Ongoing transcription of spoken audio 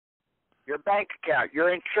your bank account,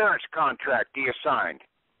 your insurance contract you signed.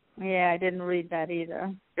 Yeah, I didn't read that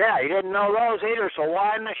either. Yeah, you didn't know those either, so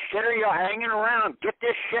why in the shit are you hanging around? Get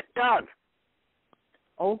this shit done.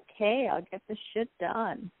 Okay, I'll get this shit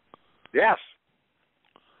done. Yes.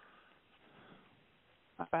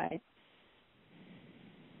 All right.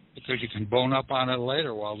 Because you can bone up on it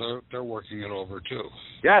later while they're working it over too.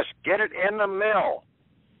 Yes, get it in the mill.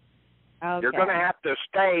 Okay. You're going to have to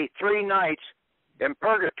stay 3 nights in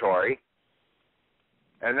purgatory,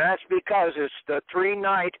 and that's because it's the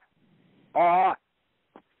 3-night awe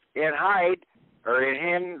in hide or in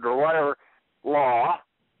Hind or whatever law.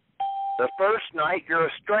 The first night you're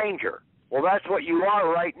a stranger. Well, that's what you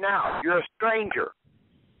are right now. You're a stranger.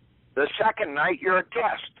 The second night you're a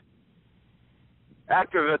guest.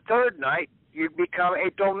 After the third night, you become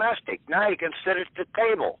a domestic. Now you can sit at the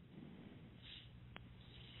table.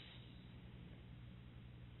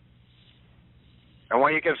 And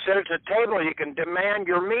when you can sit at the table, you can demand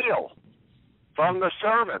your meal from the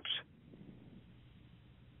servants.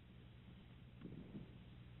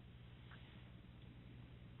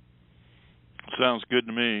 Sounds good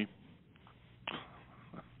to me.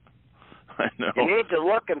 I know. You need to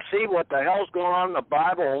look and see what the hell's going on in the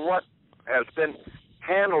Bible and what has been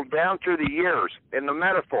handled down through the years in the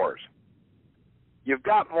metaphors. You've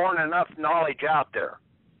got more than enough knowledge out there.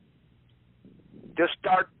 Just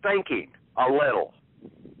start thinking a little.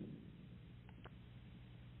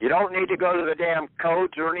 You don't need to go to the damn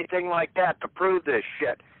codes or anything like that to prove this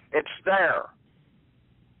shit. It's there.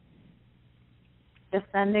 Just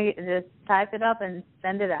type it up and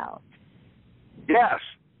send it out. Yes.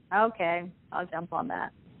 Okay, I'll jump on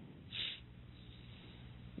that.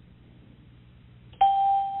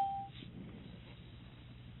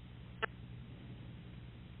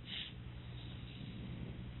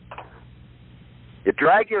 You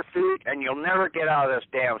drag your feet and you'll never get out of this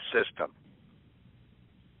damn system.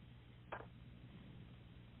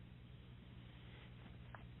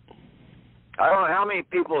 I don't know how many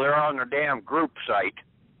people there are on their damn group site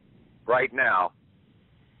right now.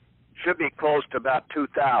 Should be close to about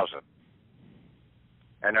 2,000.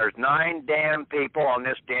 And there's 9 damn people on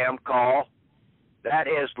this damn call. That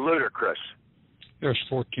is ludicrous. There's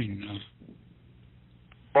 14 now.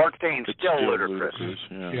 14 still ludicrous.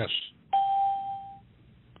 Yeah. Yes.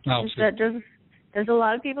 Now, does a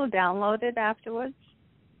lot of people download it afterwards?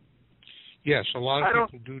 yes, a lot of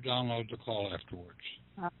people do download the call afterwards.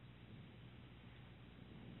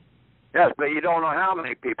 Yes, but you don't know how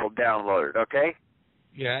many people download it, okay?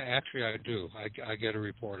 Yeah, actually I do. I get a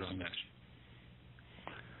report on that.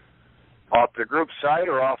 Off the group site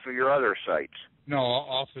or off of your other sites? No,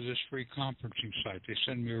 off of this free conferencing site. They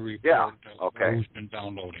send me a report of who's been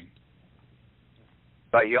downloading.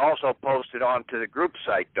 But you also post it onto the group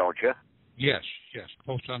site, don't you? Yes.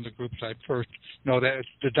 Post on the group site first. No, that's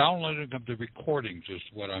the downloading of the recordings is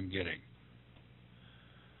what I'm getting.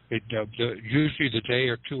 Usually the day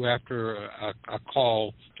or two after a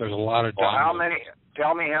call, there's a lot of downloads.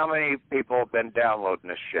 Tell me how many people have been downloading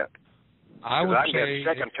this shit. I would I'm getting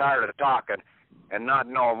sick and tired of talking and not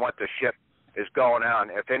knowing what the shit is going on,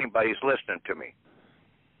 if anybody's listening to me.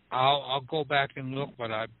 I'll go back and look, but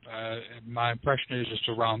my impression is it's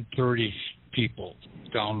around 30 people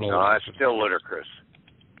downloading. No, that's still ludicrous.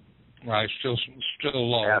 Right, still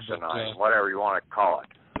low. Asinine, whatever you want to call it.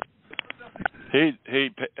 Hey,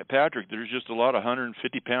 Patrick, there's just a lot of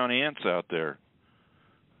 150-pound ants out there.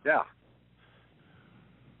 Yeah.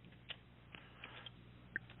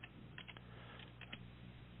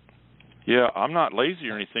 Yeah, I'm not lazy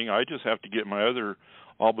or anything. I just have to get my other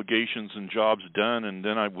obligations and jobs done, and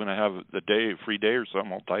then when I have a free day or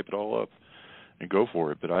something, I'll type it all up and go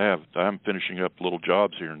for it. But I'm finishing up little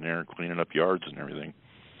jobs here and there, cleaning up yards and everything.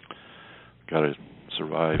 Got to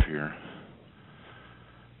survive here.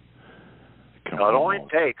 It only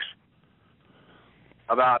takes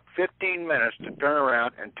about 15 minutes to turn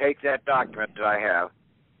around and take that document that I have,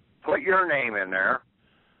 put your name in there,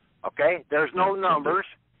 okay? There's no numbers.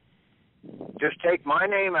 Just take my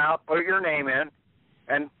name out, put your name in,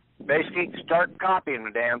 and basically start copying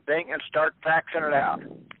the damn thing and start faxing it out.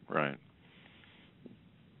 Right.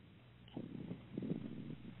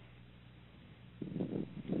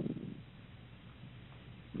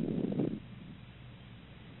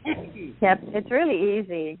 Yep, it's really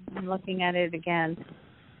easy. I'm looking at it again.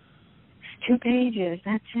 It's 2 pages,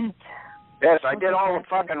 that's it. Yes, I did all the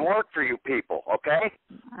fucking work for you people, okay?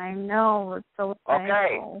 I know, it's so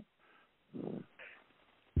thankful. Okay.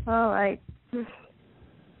 All right.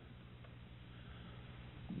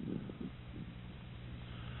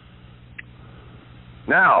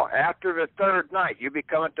 Now, after the third night, you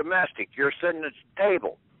become a domestic. You're sitting at the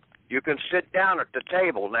table. You can sit down at the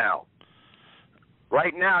table now.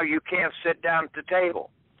 Right now, you can't sit down at the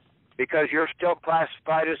table because you're still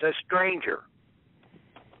classified as a stranger.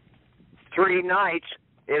 3 nights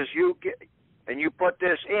is you get, and you put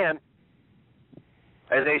this in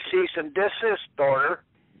as a cease and desist order.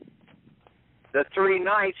 The 3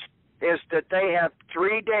 nights is that they have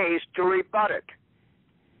 3 days to rebut it.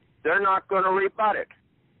 They're not going to rebut it.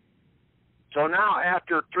 So now,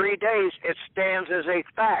 after 3 days, it stands as a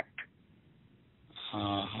fact.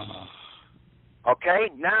 Okay,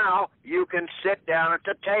 now you can sit down at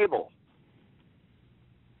the table.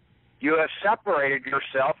 You have separated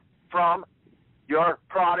yourself from your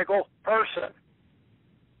prodigal person.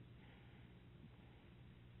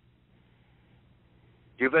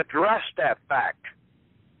 You've addressed that fact.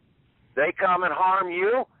 They come and harm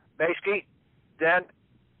you, basically, then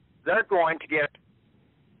they're going to get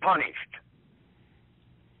punished.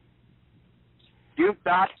 You've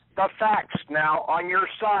got the facts now on your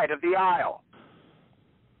side of the aisle.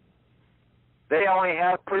 They only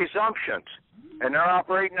have presumptions, and they're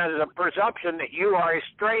operating as a presumption that you are a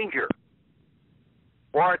stranger,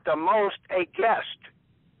 or at the most a guest,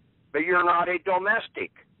 but you're not a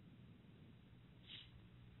domestic.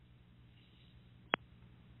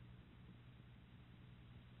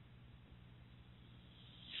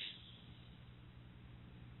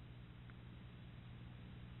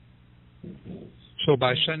 So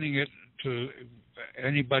by sending it to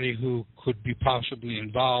anybody who could be possibly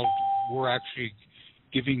involved, we're actually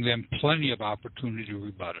giving them plenty of opportunity to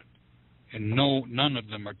rebut it. And none of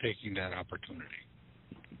them are taking that opportunity.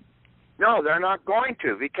 No, they're not going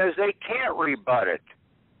to because they can't rebut it.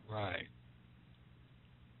 Right.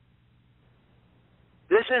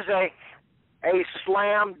 This is a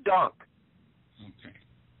slam dunk. Okay.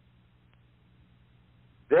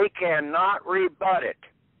 They cannot rebut it.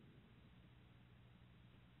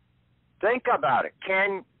 Think about it.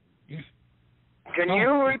 Can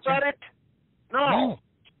you rebut it? No.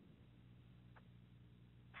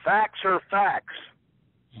 Facts are facts.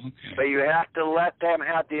 Okay. But you have to let them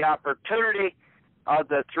have the opportunity of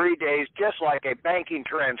the 3 days, just like a banking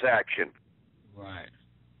transaction. Right.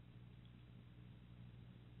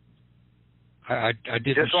 I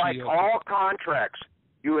didn't just like all contracts,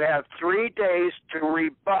 you have 3 days to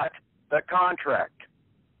rebut the contract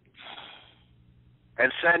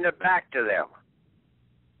and send it back to them,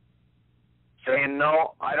 saying,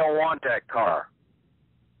 no, I don't want that car.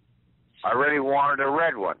 I really wanted a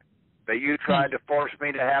red one, but you tried to force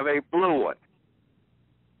me to have a blue one.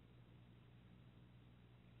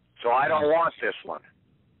 So I don't want this one.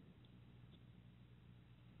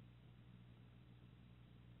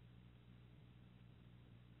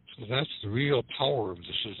 So that's the real power of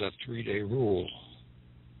this, is that 3-day rule.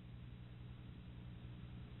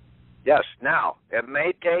 Yes, now, it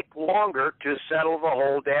may take longer to settle the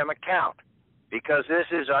whole damn account because this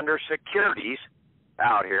is under securities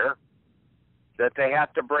out here that they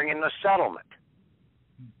have to bring in the settlement.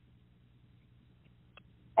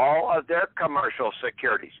 All of their commercial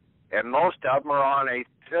securities, and most of them are on a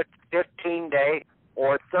 15-day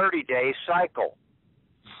or 30-day cycle.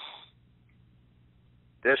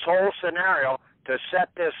 This whole scenario to set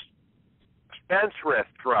this spendthrift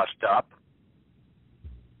trust up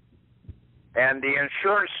and the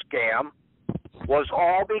insurance scam was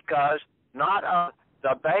all because not of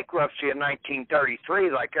the bankruptcy in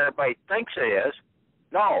 1933 like everybody thinks it is.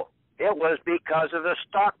 No, it was because of the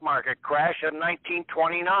stock market crash in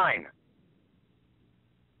 1929.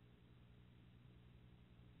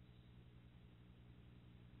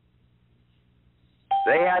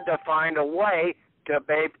 They had to find a way to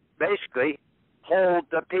basically hold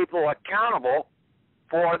the people accountable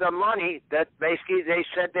for the money that basically they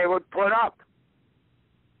said they would put up.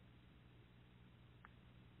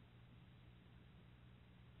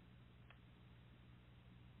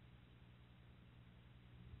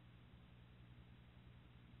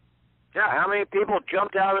 Yeah, how many people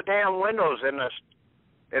jumped out of the damn windows in the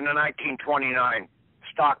 1929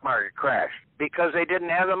 stock market crash? Because they didn't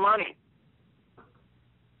have the money.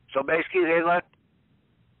 So basically they left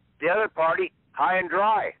the other party high and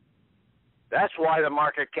dry. That's why the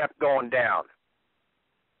market kept going down.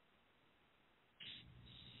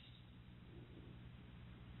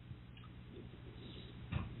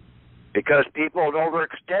 Because people had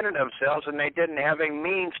overextended themselves and they didn't have any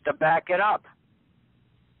means to back it up.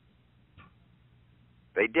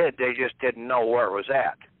 They did, they just didn't know where it was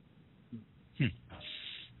at.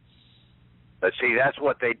 But see, that's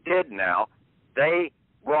what they did now. They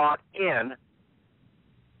brought in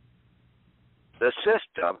the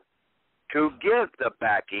system to give the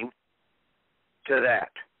backing to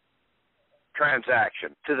that.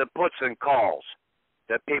 transaction, to the puts and calls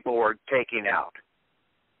that people were taking out.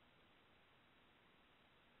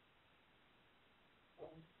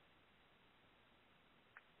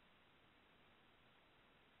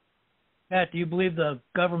 Pat, do you believe the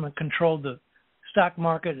government controlled the stock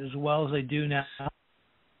market as well as they do now?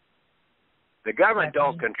 The government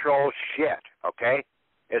don't control shit, okay?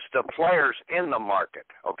 It's the players in the market,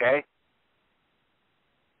 okay?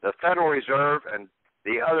 The Federal Reserve and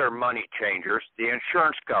the other money changers, the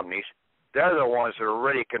insurance companies, they're the ones that are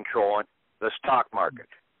really controlling the stock market,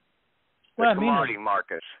 the commodity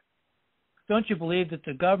markets. Don't you believe that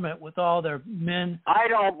the government, with all their men... I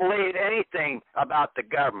don't believe anything about the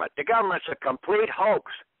government. The government's a complete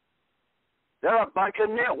hoax. They're a bunch of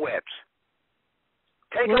nitwits.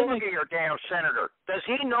 Take a look at your damn senator. Does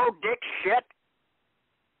he know dick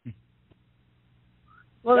shit?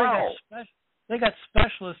 Well, no. They got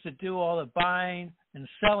specialists that do all the buying and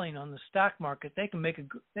selling on the stock market. They can make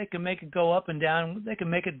it go up and down. They can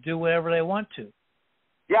make it do whatever they want to.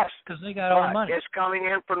 Yes, because they got all the money. It's coming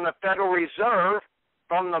in from the Federal Reserve,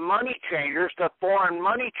 from the money changers, the foreign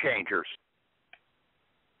money changers,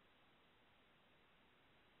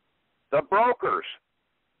 the brokers.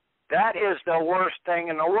 That is the worst thing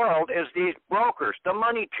in the world, is these brokers, the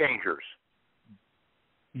money changers.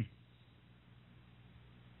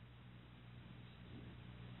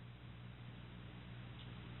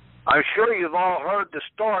 I'm sure you've all heard the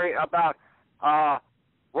story about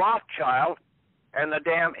Rothschild and the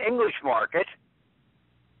damn English market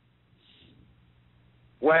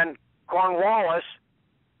when Cornwallis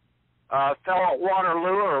fell at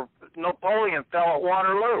Waterloo, or Napoleon fell at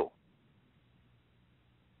Waterloo.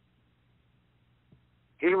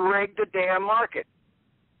 He rigged the damn market.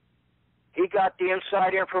 He got the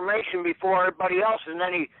inside information before everybody else, and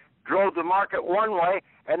then he drove the market one way,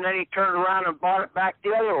 and then he turned around and bought it back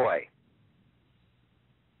the other way.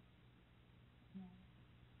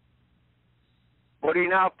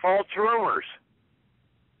 Putting out false rumors.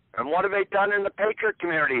 And what have they done in the Patriot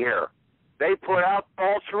community here? They put out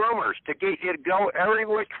false rumors to get you to go every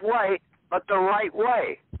which way but the right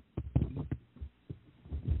way.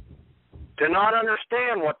 To not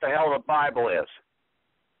understand what the hell the Bible is.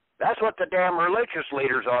 That's what the damn religious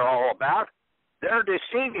leaders are all about. They're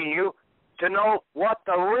deceiving you to know what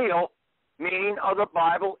the real meaning of the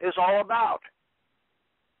Bible is all about.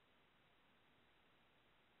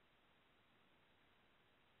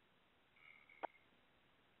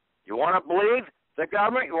 You want to believe the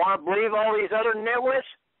government? You want to believe all these other nitwits?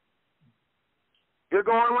 You're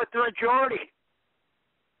going with the majority.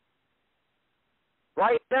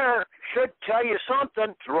 Right there should tell you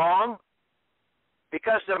something's wrong,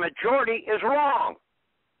 because the majority is wrong.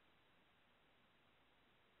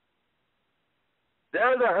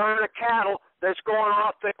 They're the herd of cattle that's going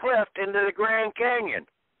off the cliff into the Grand Canyon.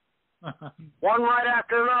 One right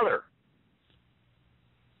after another.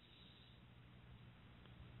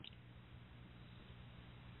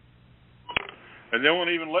 And they won't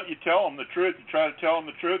even let you tell them the truth. You try to tell them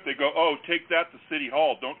the truth, they go, oh, take that to City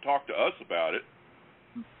Hall. Don't talk to us about it.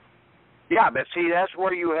 Yeah, but see, that's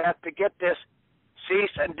where you have to get this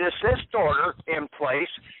cease and desist order in place.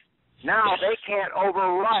 Now they can't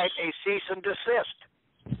override a cease and desist.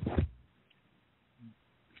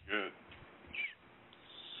 Good.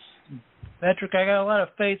 Patrick, I got a lot of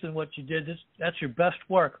faith in what you did. That's your best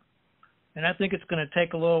work. And I think it's going to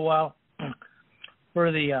take a little while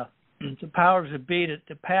for the powers that be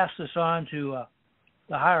to pass this on to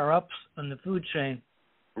the higher-ups on the food chain.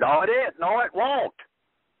 No, it is. No, it won't.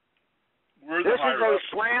 We're this is a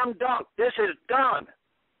slam dunk. This is done.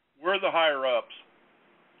 We're the higher-ups.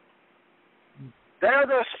 They're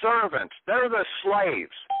the servants. They're the slaves.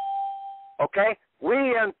 Okay? We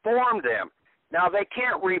informed them. Now, they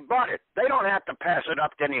can't rebut it. They don't have to pass it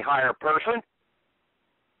up to any higher person.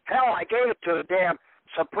 Hell, I gave it to the damn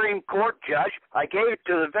Supreme Court judge. I gave it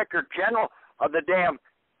to the Vicar General of the damn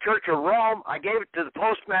Church of Rome. I gave it to the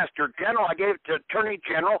Postmaster General. I gave it to the Attorney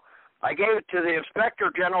General. I gave it to the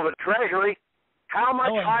Inspector General of the Treasury. How much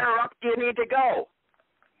higher up do you need to go?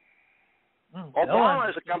 Obama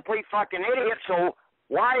is a complete fucking idiot, so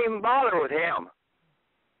why even bother with him?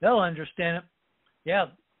 They'll understand it. Yeah,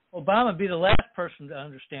 Obama would be the last person to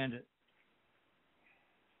understand it.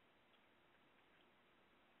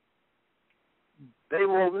 They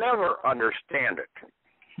will never understand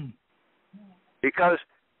it. Because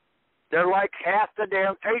they're like half the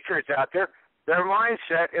damn patriots out there. Their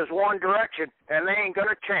mindset is one direction, and they ain't going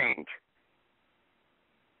to change.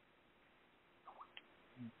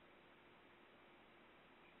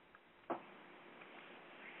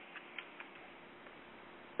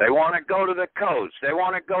 They want to go to the codes. They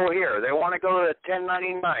want to go here. They want to go to the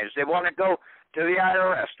 1099s. They want to go to the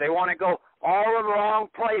IRS. They want to go all of the wrong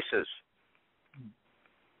places.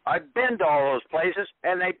 I've been to all those places,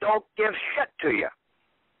 and they don't give shit to you.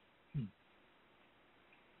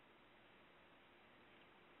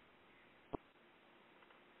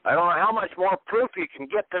 I don't know how much more proof you can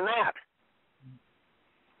get than that.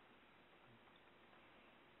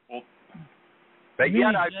 Well, but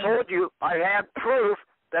yet I told you I had proof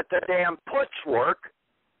that the damn puts work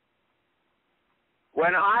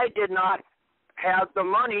when I did not have the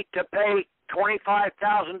money to pay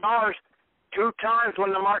 $25,000 2 times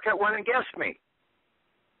when the market went against me.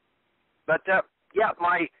 But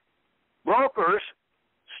my brokers,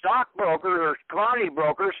 stockbrokers or commodity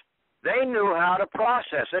brokers, they knew how to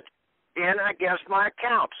process it in against my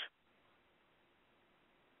accounts.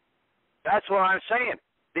 That's what I'm saying.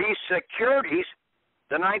 These securities,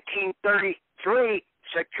 the 1933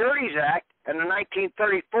 Securities Act and the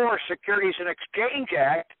 1934 Securities and Exchange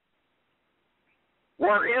Act,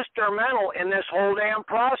 were instrumental in this whole damn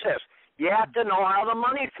process. You have to know how the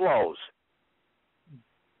money flows.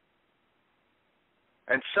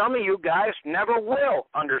 And some of you guys never will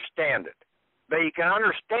understand it. But you can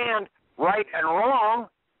understand right and wrong,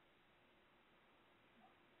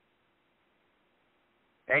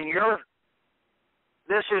 and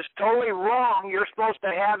this is totally wrong. You're supposed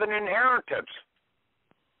to have an inheritance.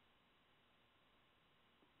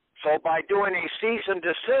 So by doing a cease and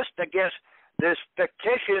desist against this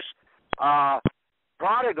fictitious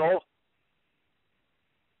prodigal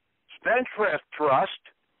spendthrift trust,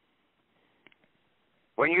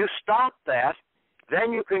 when you stop that,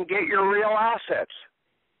 then you can get your real assets.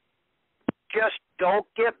 Just don't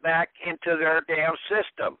get back into their damn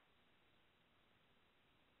system.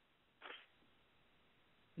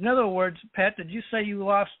 In other words, Pat, did you say you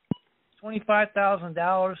lost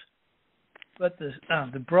 $25,000, but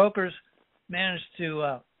the brokers managed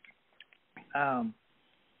to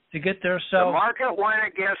get themselves? The market went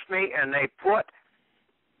against me, and they put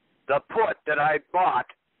the put that I bought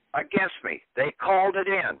against me. They called it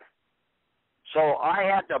in. So I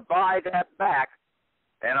had to buy that back,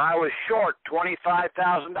 and I was short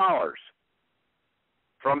 $25,000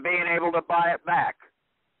 from being able to buy it back.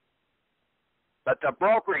 But the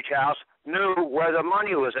brokerage house knew where the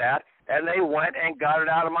money was at, and they went and got it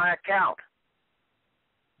out of my account.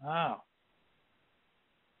 Wow.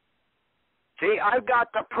 See, I've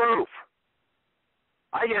got the proof.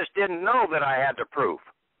 I just didn't know that I had the proof.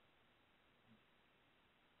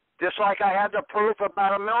 Just like I had the proof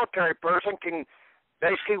about a military person can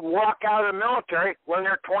basically walk out of the military when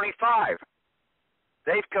they're 25.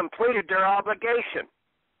 They've completed their obligation.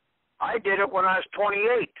 I did it when I was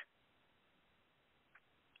 28.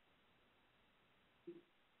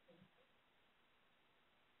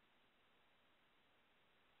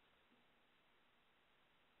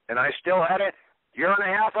 And I still had a year and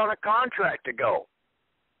a half on a contract to go.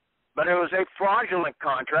 But it was a fraudulent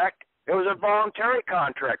contract. It was a voluntary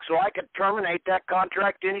contract, so I could terminate that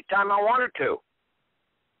contract anytime I wanted to.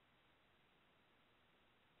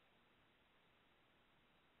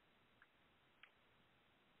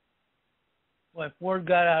 Well, if word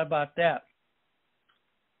got out about that.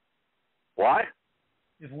 What?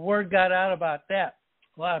 If word got out about that,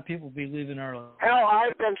 a lot of people would be leaving early. Hell,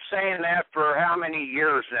 I've been saying that for how many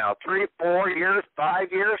years now? 3, 4 years,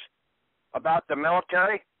 5 years? About the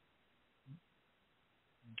military?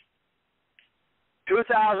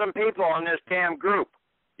 2,000 people in this damn group.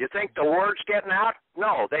 You think the word's getting out?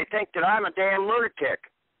 No, they think that I'm a damn lunatic.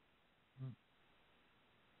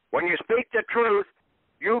 When you speak the truth,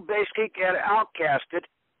 you basically get outcasted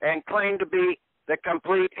and claim to be the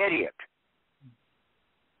complete idiot.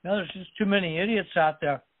 No, there's just too many idiots out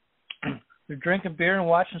there. They're drinking beer and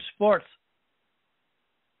watching sports.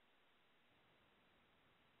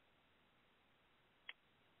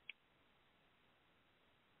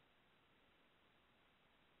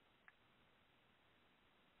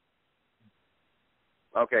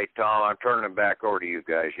 Okay, Tom, I'm turning it back over to you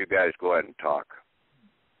guys. You guys go ahead and talk.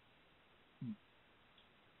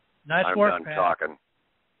 Nice I'm work, done Pat. talking.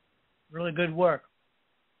 Really good work.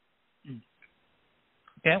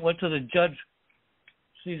 Can't wait till the judge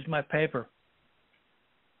sees my paper.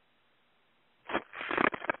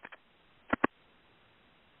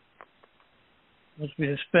 Wants me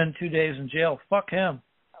to spend 2 days in jail. Fuck him.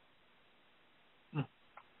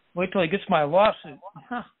 Wait till he gets my lawsuit.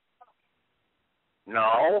 Huh.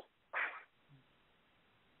 No.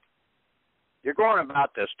 You're going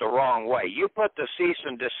about this the wrong way. You put the cease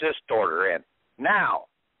and desist order in. Now,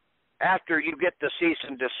 after you get the cease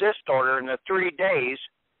and desist order in the 3 days,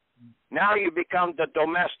 Now you become the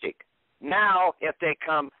domestic. Now, if they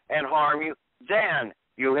come and harm you, then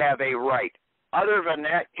you have a right. Other than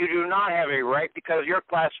that, you do not have a right because you're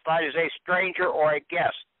classified as a stranger or a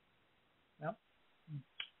guest. Yep.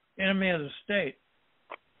 Enemy of the state.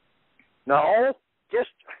 No, just...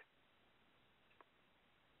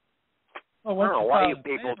 Well, I don't know why you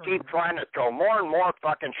people keep trying to throw more and more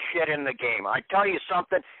fucking shit in the game. I tell you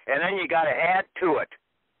something, and then you got to add to it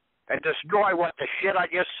and destroy what the shit I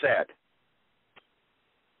just said.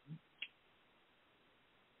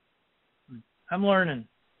 I'm learning.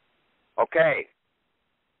 Okay.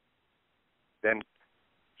 Then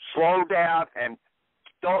slow down and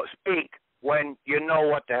don't speak when you know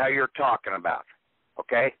what the hell you're talking about.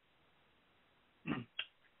 Okay?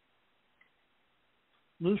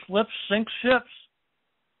 Loose lips sink ships.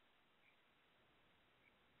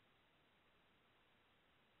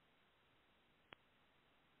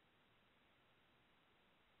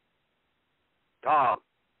 Tom.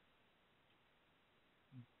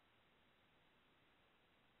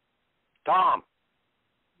 Tom.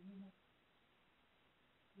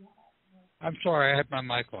 I'm sorry, I had my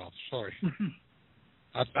mic off. Sorry.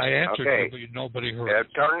 I answered Okay. you, but nobody heard. Yeah,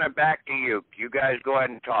 turn it back to you. You guys go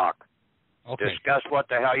ahead and talk. Okay. Discuss what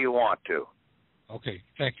the hell you want to. Okay,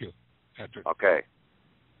 thank you, Patrick. Okay.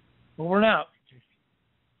 Well, we're out.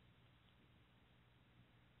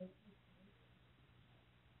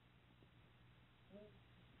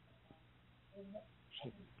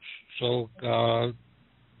 So,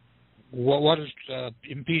 what is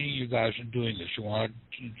impeding you guys in doing this? You want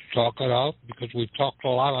to talk it out? Because we've talked a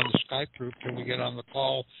lot on the Skype group till we get on the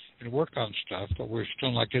call and work on stuff, but we're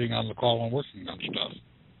still not getting on the call and working on stuff.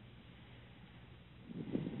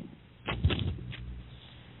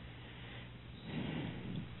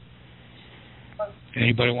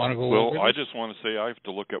 Anybody want to go over Well, I this? just want to say I have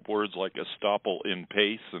to look up words like estoppel in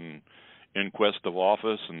pace and inquest of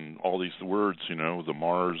office and all these words, you know, the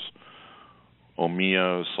Mars,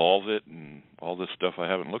 Omia, solve it, and all this stuff I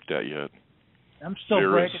haven't looked at yet. I'm still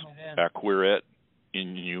Virus, breaking it in. acquiret,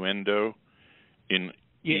 innuendo,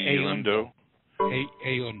 innuendo.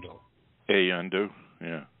 Aundo,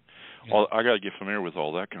 yeah. I got to get familiar with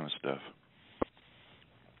all that kind of stuff.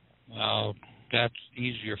 Well, that's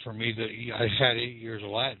easier for me. I had 8 years of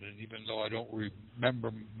Latin, and even though I don't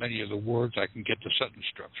remember many of the words, I can get the sentence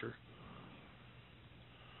structure.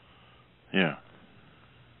 Yeah.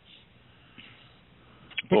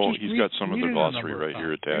 But well, he's got some of the glossary right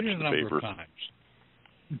here attached to the paper.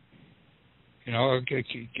 You know,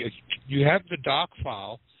 you have the doc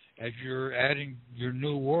file. As you're adding your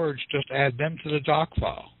new words, just add them to the doc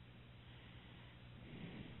file.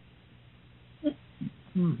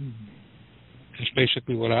 Mm-hmm. That's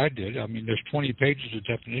basically what I did. I mean, there's 20 pages of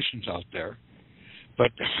definitions out there.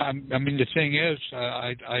 But, I mean, the thing is,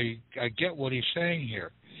 I get what he's saying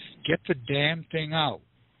here. Get the damn thing out.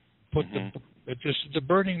 This is the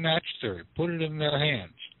burning match theory. Put it in their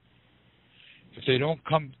hands. If they don't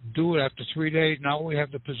come do it after 3 days, now we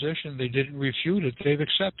have the position. They didn't refute it. They've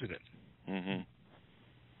accepted it. Mm-hmm.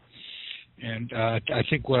 And I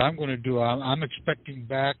think what I'm going to do, I'm expecting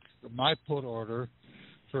back my put order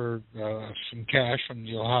for some cash from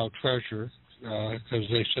the Ohio Treasurer because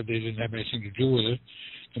they said they didn't have anything to do with it.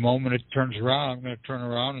 The moment it turns around, I'm going to turn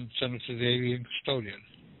around and send it to the alien custodian,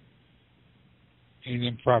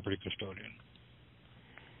 alien property custodian,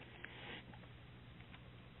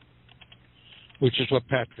 which is what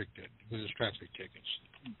Patrick did with his traffic tickets.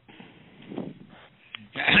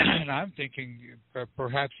 And I'm thinking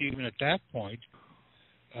perhaps even at that point,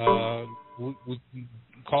 we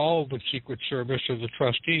call the Secret Service or the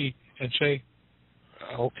trustee and say,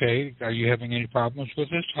 okay, are you having any problems with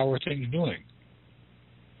this? How are things doing?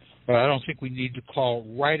 But I don't think we need to call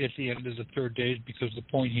right at the end of the 3rd day because the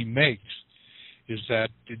point he makes is that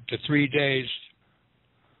the 3 days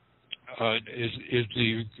is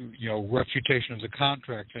the refutation of the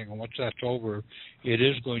contract thing, and once that's over, it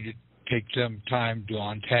is going to take them time to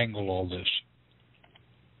untangle all this.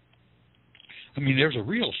 I mean, there's a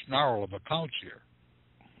real snarl of accounts here.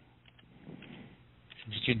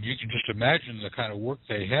 You can just imagine the kind of work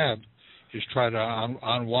they have is try to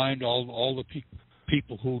unwind all the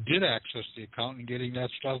people who did access the account and getting that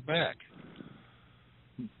stuff back.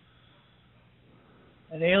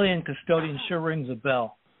 An alien custodian sure rings a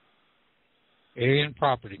bell. Alien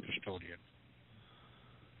property custodian.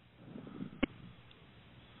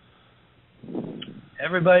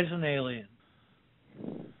 Everybody's an alien.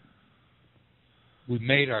 We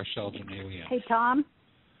made ourselves an alien. Hey, Tom.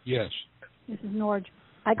 Yes. This is Norge.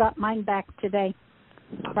 I got mine back today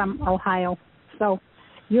from Ohio. So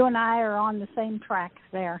you and I are on the same track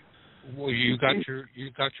there. Well, you got your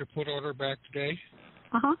put order back today?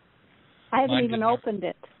 Uh-huh. I haven't Mine even did not. opened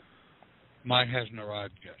it. Mine hasn't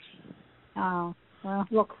arrived yet. Oh, well,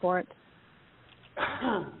 look for it.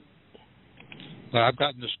 But I've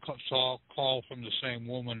gotten this call from the same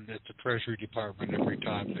woman at the Treasury Department every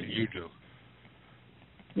time that you do.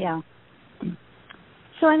 Yeah.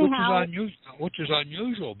 So anyhow, which is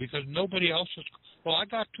unusual because nobody else is. Well, I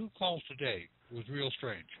got 2 calls today. It was real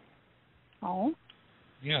strange. Oh.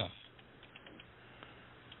 Yeah.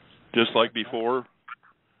 Just like before,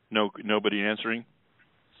 nobody answering.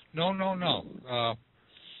 No.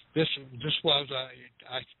 This was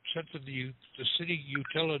I sent to the city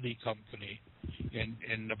utility company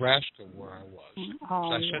in Nebraska where I was. Oh,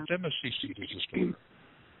 so I sent them a CC register.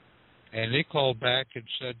 And they called back and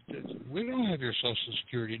said, we don't have your Social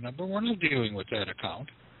Security number. We're not dealing with that account.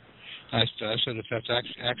 I said, if that's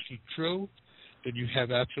actually true, then you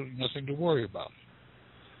have absolutely nothing to worry about.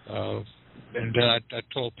 And then I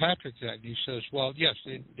told Patrick that, and he says, well, yes,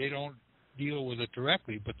 they don't deal with it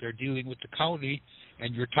directly, but they're dealing with the county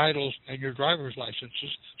and your titles and your driver's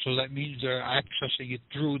licenses, so that means they're accessing it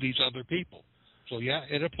through these other people. So, yeah,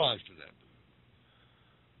 it applies to them.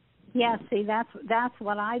 Yeah, see, that's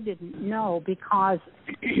what I didn't know, because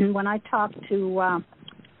when I talked to,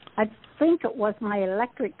 I think it was my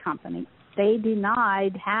electric company, they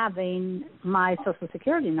denied having my Social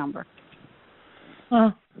Security number.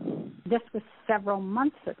 Huh. This was several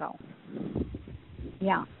months ago.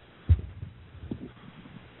 Yeah.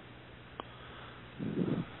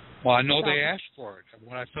 Well, I know they asked for it.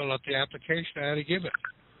 When I filled out the application, I had to give it.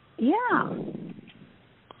 Yeah.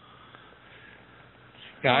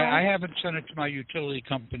 Yeah, I haven't sent it to my utility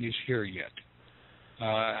companies here yet.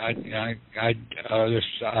 I've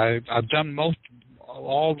done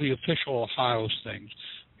all the official Ohio things,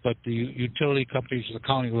 but the utility companies at the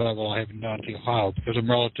county level I haven't done to Ohio because I'm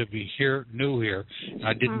relatively new here, and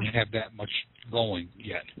I didn't have that much going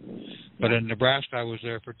yet. But in Nebraska, I was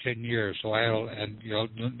there for 10 years, so I had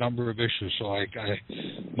a number of issues. So I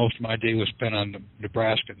most of my day was spent on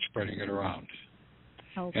Nebraska and spreading it around.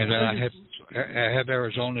 Okay. And then I have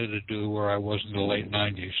Arizona to do where I was in the late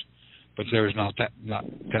 90s, but there's not that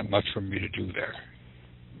much for me to do there.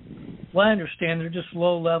 Well, I understand they're just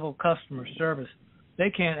low-level customer service. They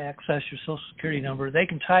can't access your Social Security number. They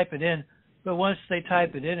can type it in, but once they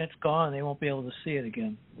type it in, it's gone. They won't be able to see it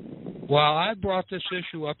again. Well, I brought this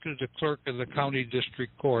issue up to the clerk of the county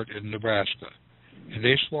district court in Nebraska, and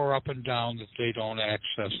they swore up and down that they don't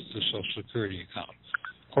access the Social Security account.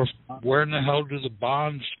 Of course, where in the hell do the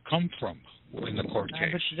bonds come from in the court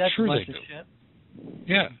case? That's sure a bunch they of do. shit.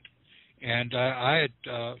 Yeah, and I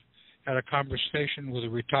had a conversation with a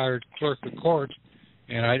retired clerk of court,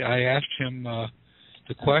 and I asked him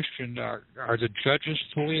the question, are the judges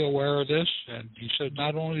fully aware of this? And he said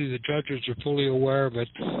not only the judges are fully aware of it,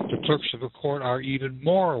 the clerks of the court are even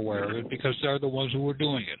more aware of it because they're the ones who are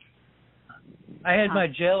doing it. I had my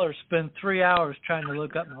jailer spend 3 hours trying to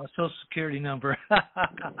look up my Social Security number.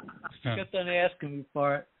 Kept on asking me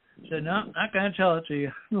for it. I said, no, I'm not going to tell it to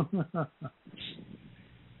you.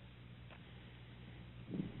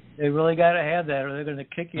 They really got to have that, or they're going to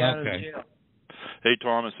kick you out of the jail. Hey,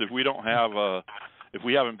 Thomas, if we don't have if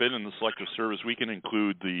we haven't been in the selective service, we can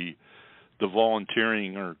include the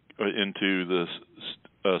volunteering or into the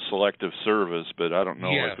selective service, but I don't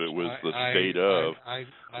know if it was the state of.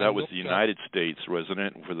 That was the United States, wasn't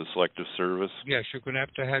it, for the selective service? Yes, you're going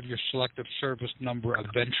to have your selective service number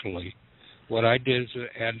eventually. What I did is,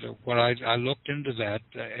 and what I looked into that,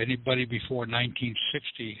 anybody before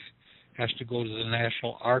 1960 has to go to the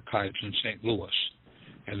National Archives in St. Louis.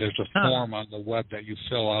 And there's a form on the web that you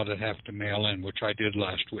fill out and have to mail in, which I did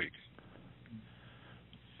last week.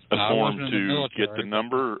 A form to get the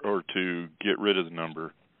number or to get rid of the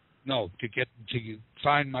number? No, to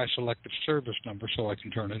find my selective service number so I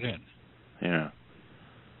can turn it in. Yeah.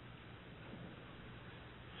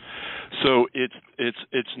 So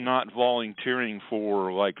it's not volunteering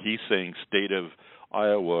for, like he's saying, state of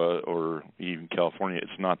Iowa or even California.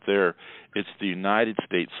 It's not there. It's the United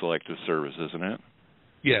States Selective Service, isn't it?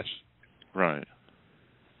 Yes. Right.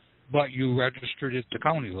 But you registered at the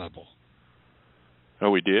county level.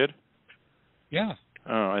 Oh, we did? Yeah.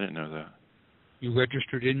 Oh, I didn't know that. You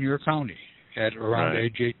registered in your county at around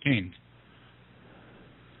age 18.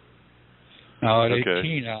 Now at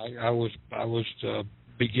 18, I was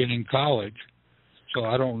beginning college, so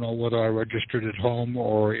I don't know whether I registered at home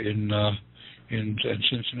or in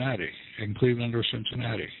Cincinnati, in Cleveland or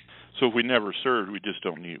Cincinnati. So if we never served, we just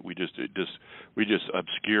don't need. We just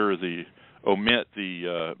omit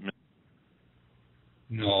the.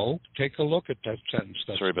 No, take a look at that sentence.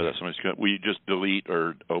 Sorry about that. We just delete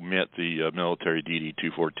or omit the military DD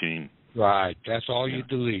 214. Right, that's all you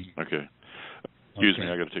delete. Okay. Excuse me,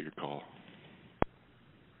 I got to take a call.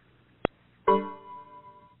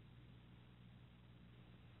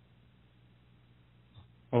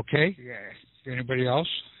 Okay. Anybody else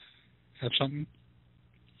have something?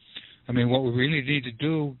 I mean, what we really need to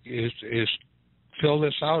do is fill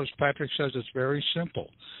this out. As Patrick says, it's very simple.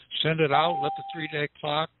 Send it out. Let the 3-day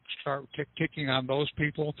clock start ticking on those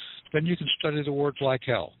people. Then you can study the words like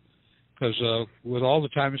hell. Because with all the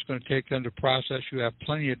time it's going to take them to process, you have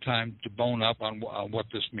plenty of time to bone up on what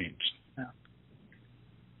this means. Yeah.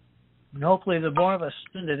 And hopefully the more of us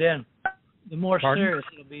send it in, the more serious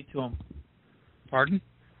it'll be to them. Pardon?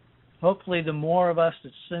 Hopefully the more of us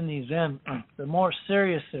that send these in, the more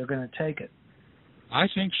serious they're going to take it. I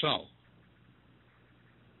think so.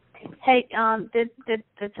 Hey, did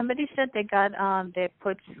somebody said they got their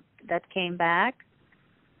puts that came back?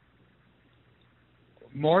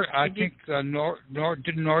 More, I think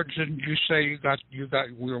didn't you say you got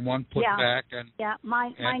we were one put back and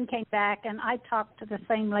mine came back, and I talked to the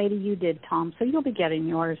same lady you did, Tom. So you'll be getting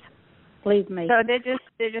yours, believe me. So they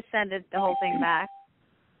just sent the whole thing back.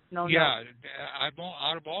 No.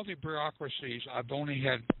 Out of all the bureaucracies, I've only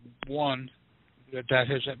had one that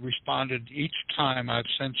has responded each time I've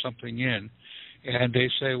sent something in, and they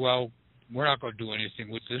say, "Well, we're not going to do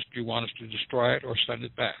anything with this. Do you want us to destroy it or send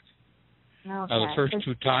it back?" Okay. Now, the first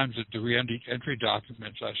 2 times at the re-entry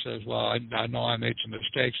documents, I said, "Well, I know I made some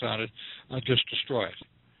mistakes on it. I'll just destroy it."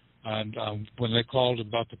 And when they called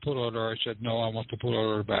about the put order, I said, "No, I want the put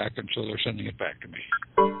order back," and so they're sending it back to me.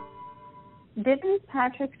 Didn't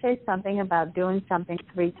Patrick say something about doing something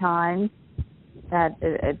 3 times? That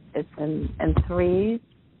it's in threes?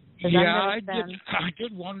 Yeah, I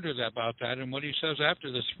did wonder about that. And what he says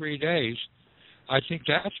after the 3 days, I think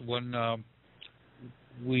that's when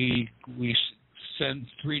we send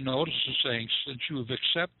 3 notices saying, since you have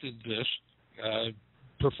accepted this,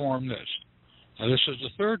 perform this. This is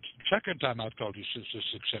the second time I've told you since this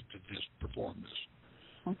accepted this, perform this.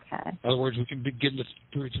 Okay. In other words, we can begin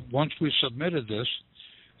once we've submitted this,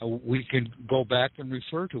 we can go back and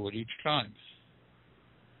refer to it each time.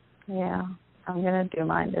 Yeah, I'm going to do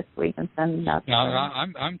mine this week and send it out. Now,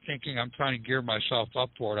 I'm thinking, I'm trying to gear myself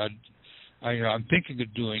up for it. I'm thinking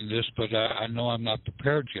of doing this, but I know I'm not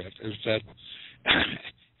prepared yet. Is that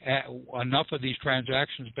enough of these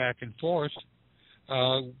transactions back and forth?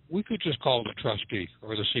 We could just call the trustee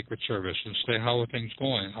or the Secret Service and say, how are things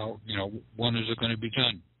going? When is it going to be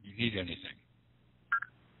done? You need anything?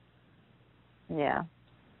 Yeah.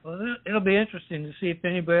 Well, it'll be interesting to see if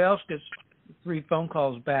anybody else gets 3 phone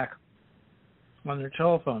calls back on their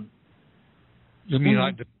telephone. You mean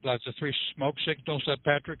like the 3 smoke signals that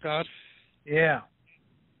Patrick got? Yeah.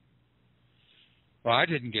 Well, I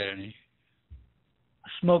didn't get any.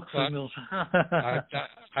 Smoke signals.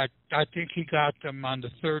 I think he got them on the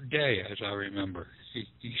 3rd day, as I remember.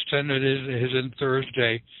 He sent it his in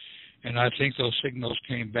Thursday, and I think those signals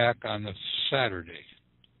came back on the Saturday.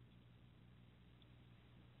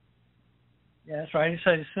 Yeah, that's right. He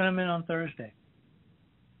said he sent them in on Thursday.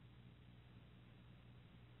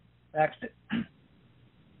 Faxed it.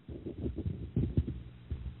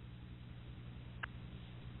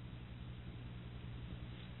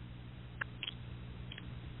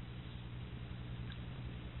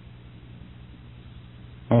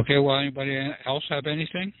 Okay, well, anybody else have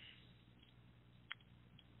anything?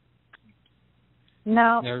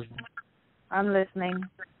 No, I'm listening.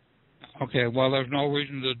 Okay, well, there's no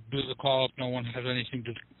reason to do the call if no one has anything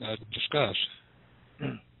to discuss.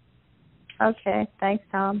 Okay, thanks,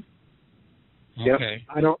 Tom. Okay.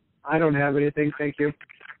 Yep, I don't have anything, thank you.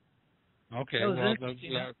 Okay, well,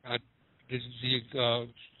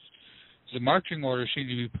 the marching orders seem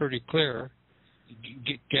to be pretty clear.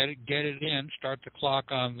 Get it in, start the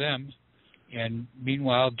clock on them, and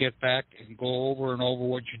meanwhile get back and go over and over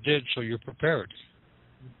what you did so you're prepared.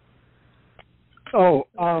 Oh,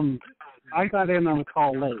 I got in on the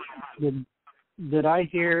call late. Did I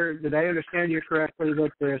understand you correctly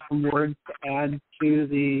that there's some words to add to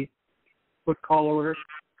the put call order?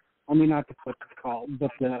 I mean, not the put call,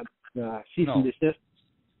 but the cease and desist?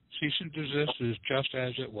 Cease and desist is just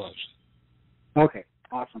as it was. Okay,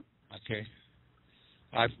 awesome. Okay.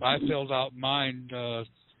 I filled out mine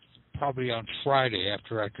probably on Friday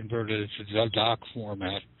after I converted it to the doc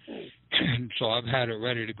format. And so I've had it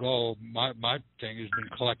ready to go. My thing has been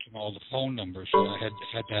collecting all the phone numbers, so I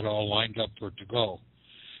had that all lined up for it to go.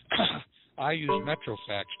 I use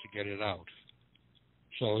Metrofax to get it out.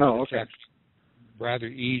 So it's actually rather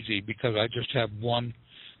easy because I just have one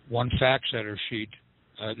fax header sheet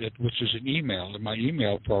which is an email. In my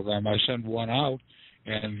email program, I send one out,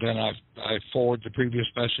 and then I forward the previous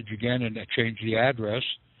message again, and I change the address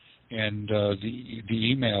and the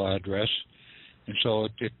email address, and so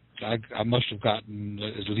I must have gotten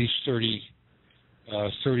at least 30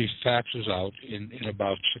 faxes out in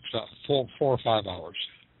about 4 or 5 hours.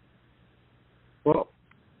 Well,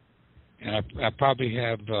 and I probably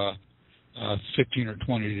have 15 or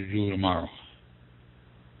 20 to do tomorrow.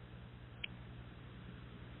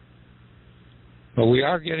 But we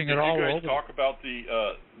are getting it all over. Did you guys talk about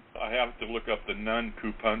the? I have to look up the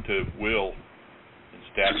non-cupuntive will in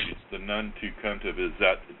statutes. The non-cupuntive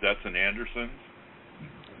that's an Anderson's?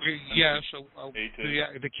 Yeah. So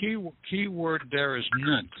the key word there is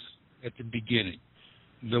nunc at the beginning.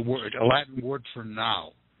 The word, a Latin word for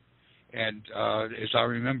now. And as I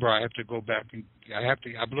remember, I have to go back and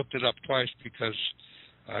I've looked it up twice because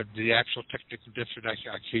the actual technical difference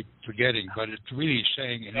I keep forgetting. But it's really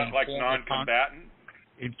saying an like non-combatant.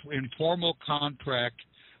 Informal contract,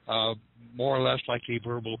 more or less like a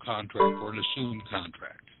verbal contract or an assumed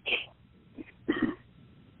contract.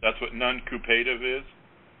 That's what non-cupative is.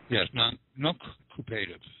 Yes,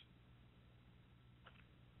 non-cupative.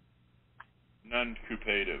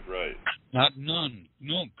 Non-cupative, right? Not none.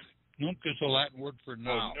 Nunc. Nunc is a Latin word for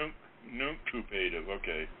now. Oh, nunc-cupative,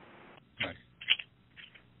 okay. Right.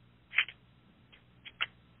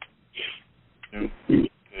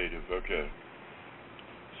 Nunc-cupative, okay.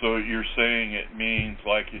 So you're saying it means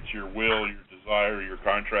like it's your will, your desire, your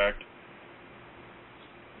contract?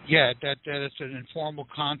 Yeah, that it's an informal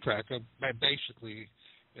contract. Basically,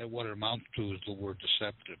 what it amounts to is the word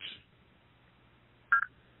deceptive.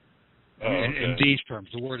 In these terms,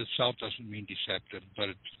 the word itself doesn't mean deceptive, but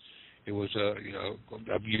it was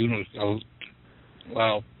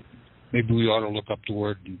well, maybe we ought to look up the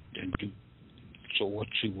word and do. So let's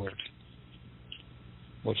see what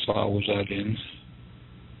file was that in?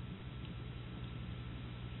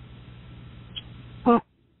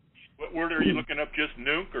 What word are you looking up? Just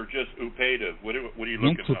nunc or just upative? What are you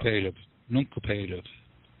looking up? Nuncupative.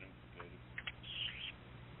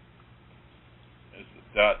 Is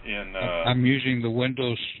that in? I'm using the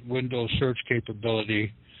Windows search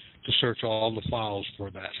capability to search all the files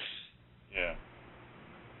for that. Yeah.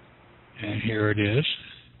 And here it is.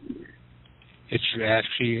 It's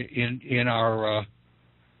actually in our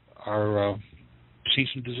cease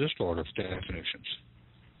and desist order definitions.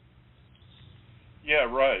 Yeah,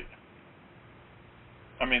 right.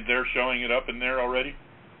 I mean, they're showing it up in there already?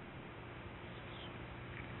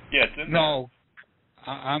 Yeah, it's in there. No,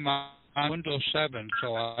 I'm on Windows 7,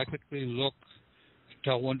 so I quickly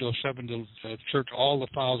tell Windows 7 to search all the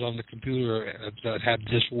files on the computer that have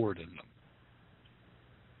this word in them.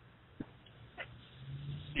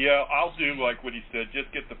 Yeah, I'll do like what he said.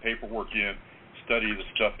 Just get the paperwork in, study the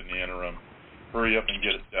stuff in the interim. Hurry up and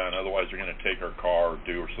get it done. Otherwise, they're going to take our car or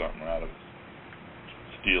do or something out of us.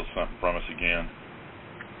 Steal something from us again.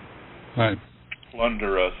 Right.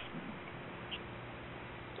 Plunder us.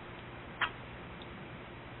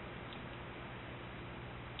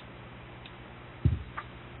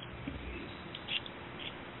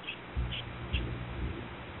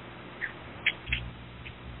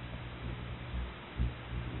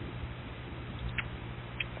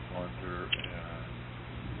 Plunder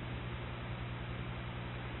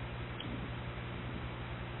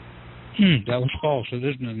and... that was false. It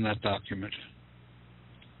isn't in that document.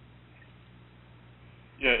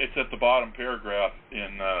 Yeah, it's at the bottom paragraph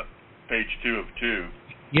in page 2 of 2.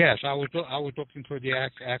 Yes, I was looking for the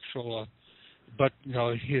actual, but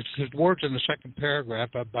his words in the second paragraph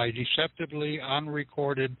are by deceptively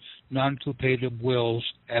unrecorded non-cupative wills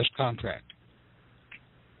as contract.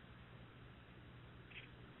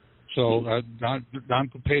 So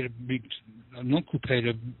non-cupative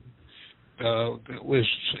was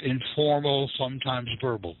informal, sometimes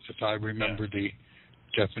verbal, if I remember the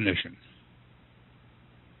definition.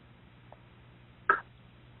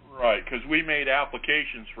 Right, because we made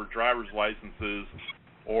applications for driver's licenses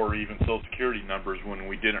or even Social Security numbers when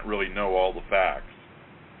we didn't really know all the facts.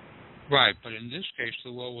 Right, but in this case,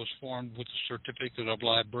 the will was formed with a certificate of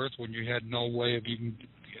live birth when you had no way of even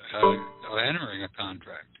entering a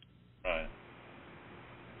contract. Right.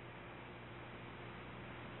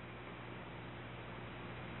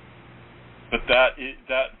 But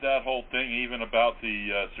that whole thing, even about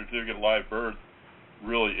the certificate of live birth,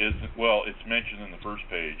 really isn't. Well, it's mentioned in the first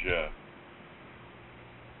page. Yeah.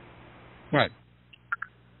 Right.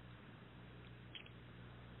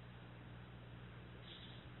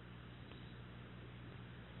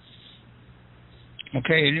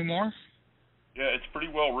 Okay. Any more? Yeah, it's pretty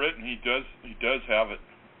well written. He does have it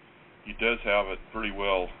he does have it pretty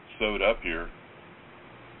well sewed up here.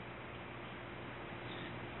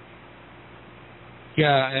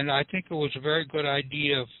 Yeah, and I think it was a very good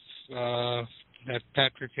idea that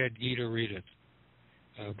Patrick had Gita read it,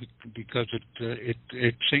 because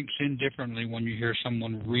it sinks in differently when you hear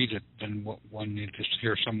someone read it than when you just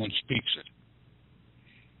hear someone speaks it.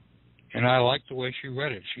 And I liked the way she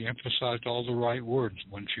read it. She emphasized all the right words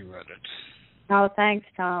when she read it. Oh, thanks,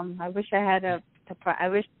 Tom. I wish I had I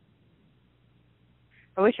wish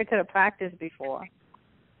I could have practiced before.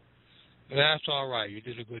 That's all right. You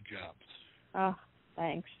did a good job. Oh,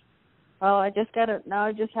 thanks. Well, I just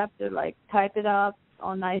have to type it up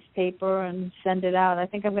on nice paper and send it out. I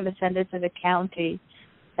think I'm going to send it to the county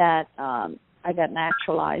that I got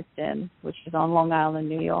naturalized in, which is on Long Island,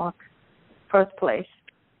 New York. First place.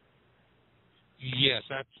 Yes,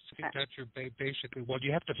 that's your basically. Well,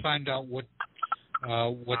 you have to find out what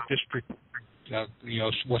district,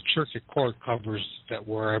 what circuit court covers that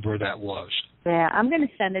wherever that was. Yeah, I'm going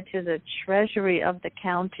to send it to the treasury of the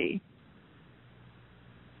county.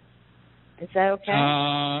 Is that okay?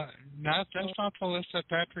 That's not the list that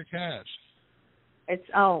Patrick has. It's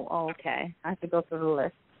okay. I have to go through the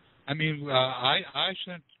list. I mean, I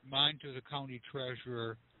sent mine to the county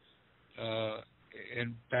treasurer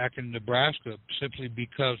back in Nebraska simply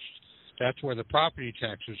because that's where the property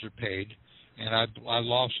taxes are paid, and I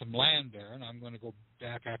lost some land there, and I'm going to go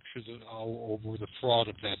back over the fraud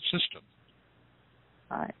of that system.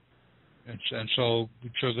 All right. And so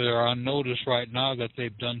they're on notice right now that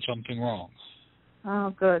they've done something wrong.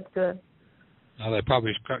 Oh, good. Now they're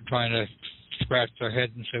probably trying to scratch their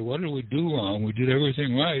head and say, "What did we do wrong? We did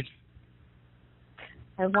everything right."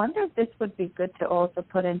 I wonder if this would be good to also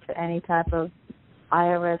put into any type of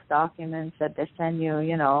IRS documents that they send you,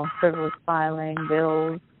 frivolous filing,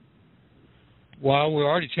 bills. Well, we're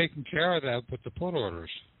already taking care of that with the court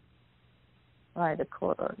orders. Right, the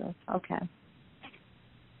court orders. Okay.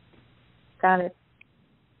 Got it.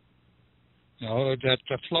 That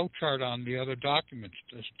the flow chart on the other documents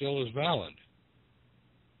still is valid.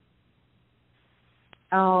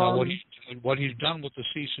 Now, what he's done with the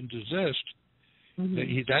cease and desist,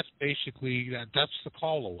 that's basically that's the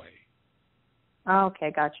call away. Oh,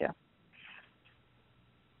 okay, gotcha.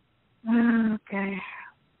 Okay.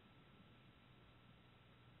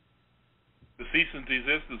 The cease and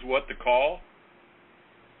desist is what, the call?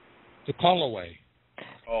 The call away.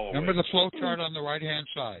 Remember the flow chart on the right-hand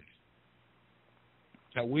side?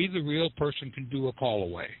 That we, the real person, can do a call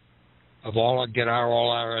away of get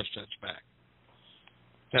all our assets back.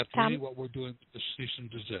 That's really what we're doing with the cease and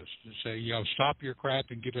desist. To say, stop your crap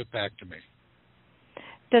and give it back to me.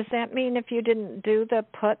 Does that mean if you didn't do the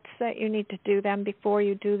puts that you need to do them before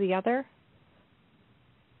you do the other?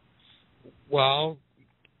 Well,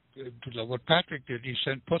 what Patrick did, he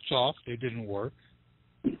sent puts off. They didn't work.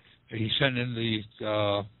 He sent in the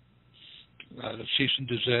cease and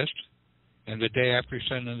desist. And the day after he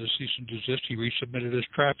sent in the cease and desist, he resubmitted his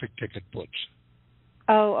traffic ticket puts.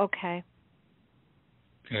 Oh, okay.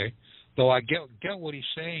 Okay. Though I get what he's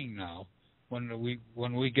saying now. When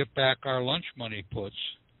we get back our lunch money puts,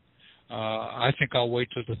 I think I'll wait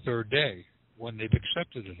till the third day when they've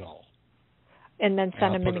accepted it all. And then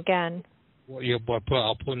send them in again. Well, yeah, but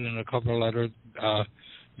I'll put it in a cover letter.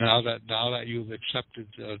 Now that you've accepted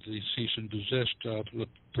the cease and desist,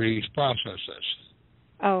 please process this.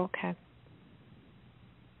 Oh, okay.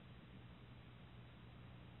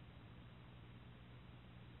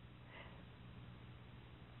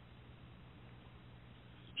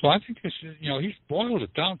 So I think this is, he's boiled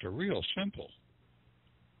it down to real simple.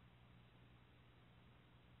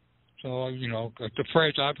 So, the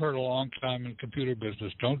phrase I've heard a long time in computer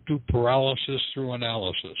business, don't do paralysis through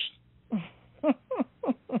analysis.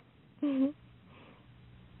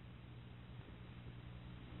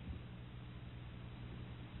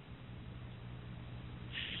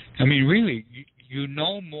 I mean, really, you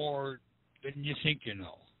know more than you think you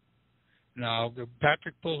know. Now,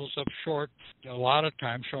 Patrick pulls us up short a lot of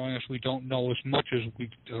times, showing us we don't know as much as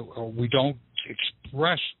we don't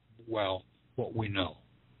express well what we know.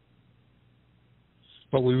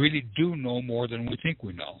 But we really do know more than we think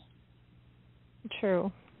we know.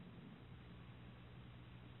 True.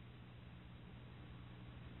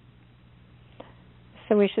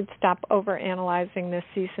 So we should stop overanalyzing this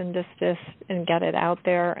cease and desist and get it out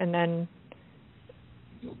there, and then.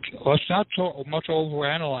 Well, it's not so much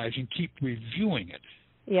overanalyzing. Keep reviewing it.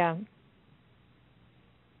 Yeah.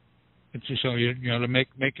 It's just, so to make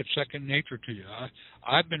it second nature to you.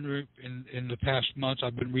 I've been in the past months.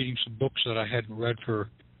 I've been reading some books that I hadn't read for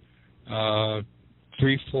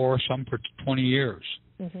 3, 4, some for 20 years.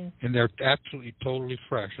 and they're absolutely totally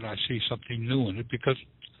fresh, and I see something new in it because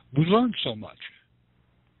we learned so much.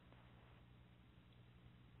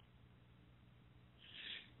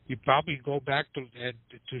 You probably go back to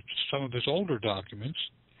some of his older documents,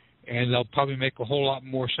 and they'll probably make a whole lot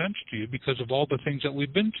more sense to you because of all the things that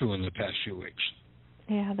we've been through in the past few weeks.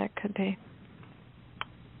 Yeah, that could be.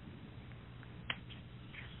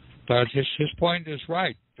 But his point is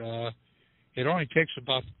right. It only takes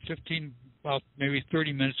about maybe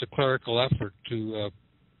 30 minutes of clerical effort to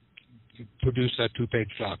produce that 2-page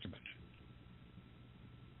document.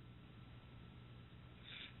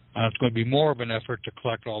 It's going to be more of an effort to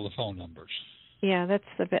collect all the phone numbers. Yeah, that's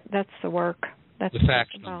the work. That's the fax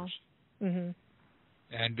numbers. Mm-hmm.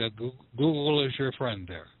 And Google is your friend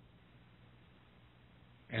there.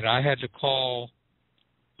 And I had to call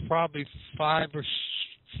probably 5 to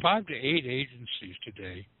 8 agencies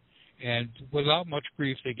today, and without much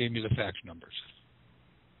grief, they gave me the fax numbers.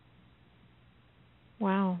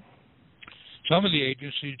 Wow. Some of the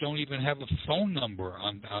agencies don't even have a phone number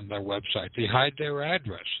on their website. They hide their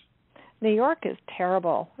address. New York is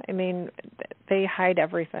terrible. I mean, they hide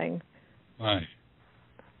everything. Right.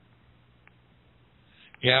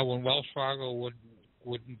 Yeah, when Wells Fargo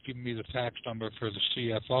wouldn't give me the fax number for the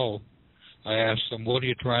CFO, I asked them, what are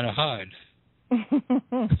you trying to hide?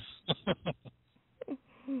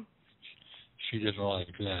 She didn't like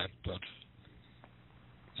that, but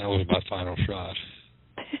that was my final shot.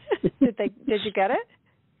 Did you get it?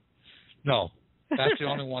 No. That's the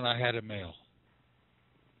only one I had to mail.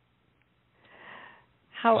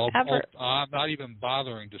 However, I'm not even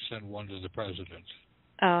bothering to send one to the president.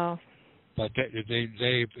 Oh. But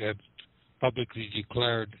they have publicly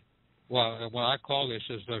declared, well, when I called, they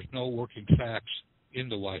says there's no working fax in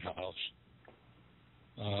the White House,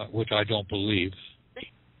 which I don't believe.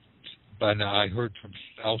 But I heard from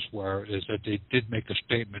elsewhere is that they did make a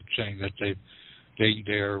statement saying that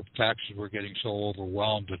their faxes were getting so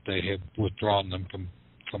overwhelmed that they have withdrawn them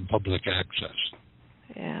from public access.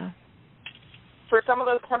 Yeah. For some of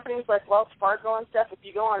those companies like Wells Fargo and stuff, if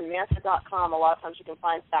you go on Manta.com, a lot of times you can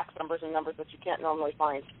find fax numbers and numbers that you can't normally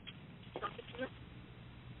find.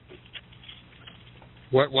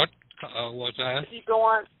 What was that? If you go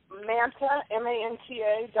on Manta,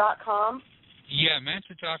 MANTA.com. Yeah,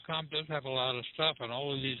 Manta.com does have a lot of stuff, and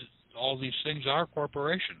all these things are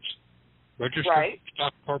corporations, registered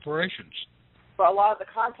stock corporations. But a lot of the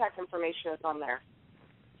contact information is on there.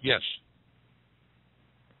 Yes.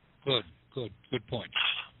 Good point.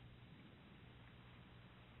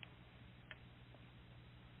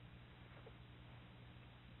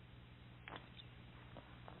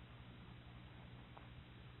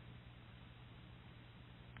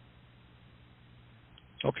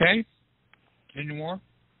 Okay. Any more?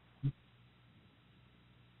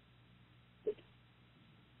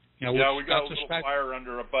 Yeah, we got a little fire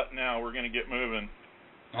under a butt now. We're going to get moving.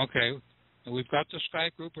 Okay. We've got the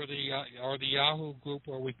Skype group or the Yahoo group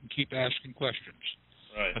where we can keep asking questions.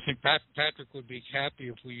 Right. I think Patrick would be happy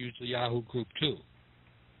if we used the Yahoo group too.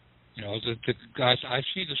 You know, the guys. I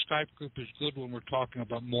see the Skype group is good when we're talking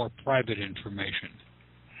about more private information.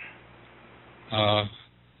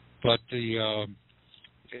 But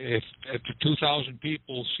if the 2,000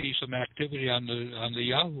 people see some activity on the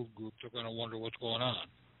Yahoo group, they're going to wonder what's going on.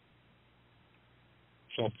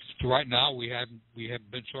 So right now we have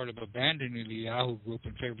been sort of abandoning the Yahoo group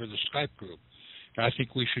in favor of the Skype group. And I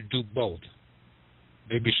think we should do both.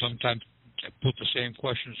 Maybe sometimes put the same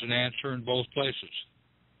questions and answer in both places.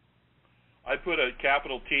 I put a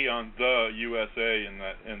capital T on the USA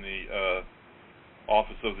in the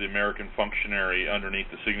Office of the American Functionary underneath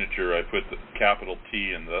the signature. I put the capital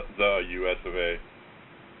T in the US of A.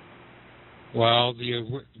 Well,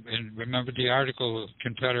 and remember the article of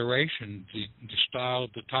Confederation, the style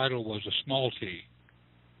of the title was a small t.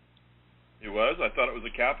 It was? I thought it was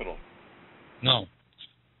a capital. No.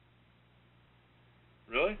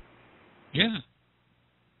 Really? Yeah.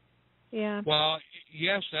 Yeah. Well,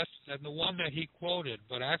 yes, that's the one that he quoted,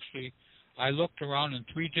 but actually I looked around in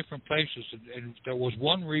 3 different places, and there was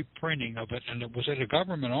one reprinting of it, and it was at a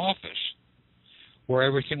government office where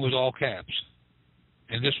everything was all caps.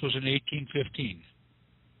 And this was in 1815.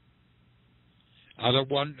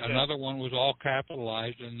 Another one was all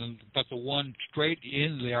capitalized, but the one straight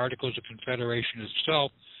in the Articles of Confederation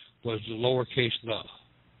itself was the lowercase the.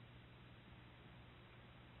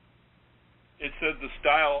 It said the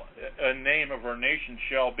style, a name of our nation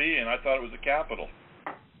shall be, and I thought it was a capital.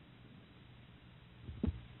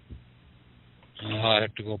 I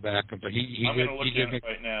have to go back, but I'm going to look at it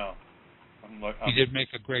right now. He did make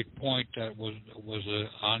a great point that was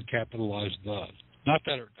uncapitalized the. Not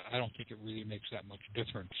that I don't think it really makes that much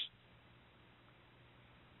difference,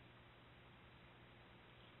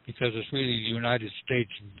 because it's really the United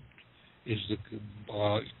States is the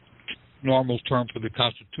normal term for the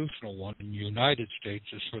constitutional one, and the United States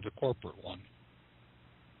is for the corporate one.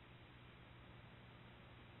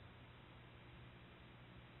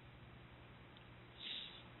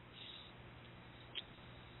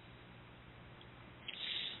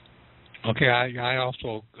 Okay, I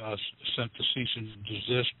also sent the cease and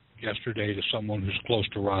desist yesterday to someone who's close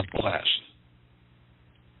to Rod Glass,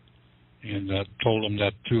 and told him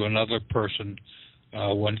that to another person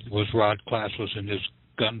when Rod Glass was in his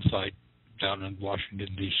gunfight down in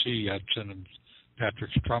Washington, D.C., I'd sent him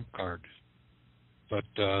Patrick's trump card, but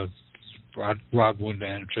Rod wouldn't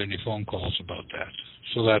answer any phone calls about that,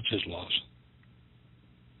 so that's his loss.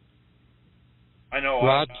 I know.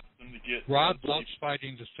 Rod loves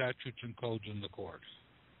fighting the statutes and codes in the court.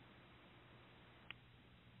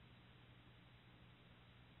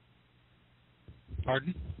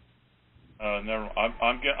 Pardon? Never.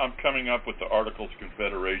 I'm coming up with the Articles of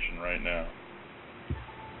Confederation right now.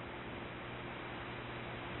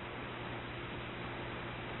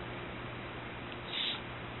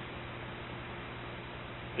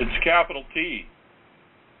 It's capital T.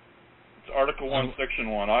 It's Article 1,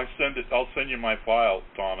 Section 1. I'll send you my file,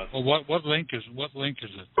 Thomas. Well, what link is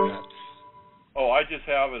it? Oh, I just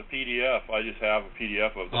have a PDF. I just have a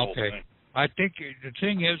PDF of the whole thing. I think the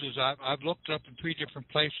thing is I've looked up in 3 different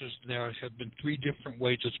places. There have been 3 different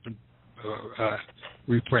ways it's been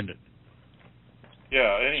reprinted.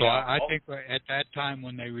 Yeah. Anyhow, so I think at that time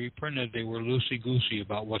when they reprinted, they were loosey-goosey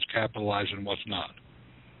about what's capitalized and what's not.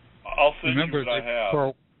 I'll send you what I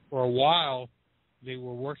have. For a while, they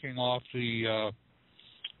were working off the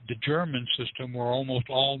German system where almost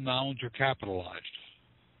all nouns are capitalized.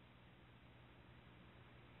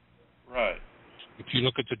 Right. If you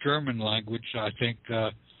look at the German language, I think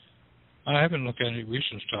I haven't looked at any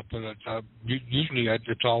recent stuff, but usually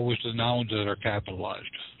it's always the nouns that are capitalized.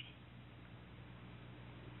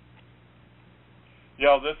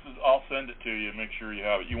 Yeah, I'll send it to you. Make sure you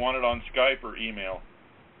have it. You want it on Skype or email?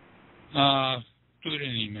 Do it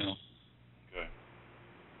in email.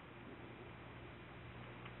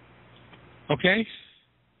 Okay.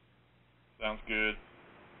 Sounds good.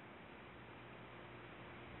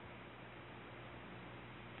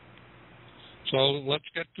 So let's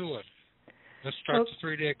get to it. Let's start the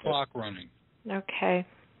 3-day clock running. Okay.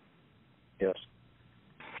 Yes.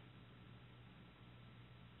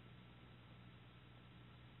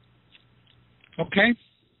 Okay.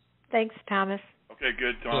 Thanks, Thomas. Okay,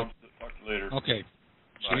 good, Tom. Talk to you later. Okay.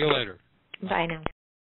 Bye. See you later. Bye now.